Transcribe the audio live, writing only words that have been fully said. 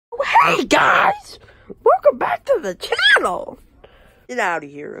Hey guys! Welcome back to the channel! Get out of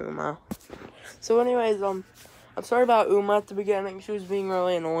here, Uma. So anyways, I'm sorry about Uma at the beginning. She was being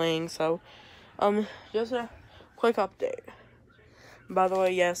really annoying, so, just a quick update. By the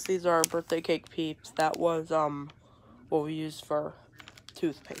way, yes, these are our birthday cake peeps. That was, what we used for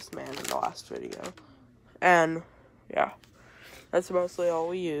Toothpaste Man in the last video. And, yeah, that's mostly all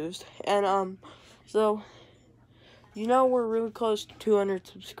we used. And, so, you know we're really close to 200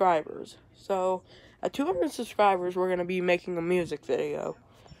 subscribers. So, at 200 subscribers, we're going to be making a music video.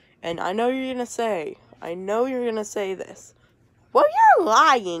 And I know you're going to say this. Well, you're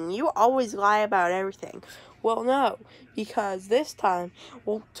lying. You always lie about everything. Well, no, because this time,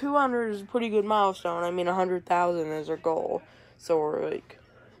 200 is a pretty good milestone. I mean, 100,000 is our goal. So we're, like,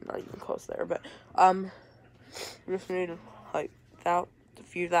 not even close there. But, we just need, like, a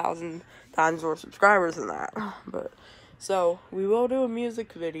few thousand times more subscribers than that. But, so, we will do a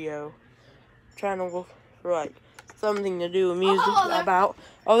music video. I'm trying to look for, like, something to do with music about.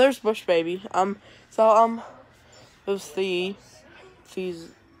 Oh, there's Bush Baby. There's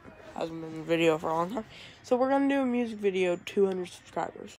These hasn't been in a video for a long time. So we're gonna do a music video, 200 subscribers.